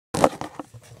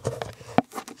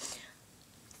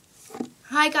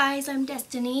Hi guys, I'm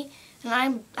Destiny,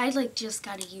 and I like just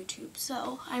got a YouTube,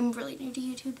 so I'm really new to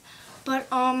YouTube. But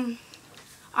I'm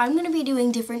gonna be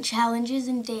doing different challenges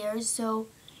and dares. So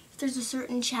if there's a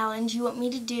certain challenge you want me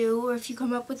to do, or if you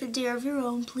come up with a dare of your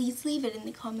own, please leave it in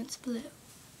the comments below.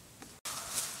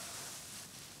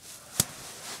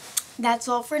 That's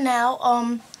all for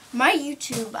now. My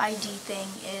YouTube ID thing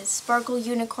is Sparkle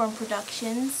Unicorn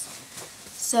Productions.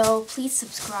 So please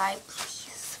subscribe.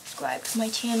 Subscribe to my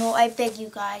channel. I beg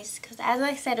you guys, because as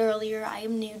I said earlier, I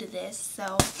am new to this,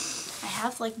 so I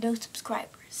have like no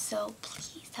subscribers, so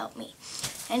please help me.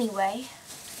 Anyway,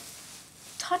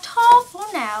 ta-ta for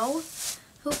now.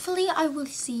 Hopefully I will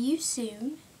see you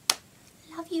soon.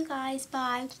 Love you guys.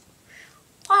 Bye.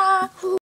 Bye.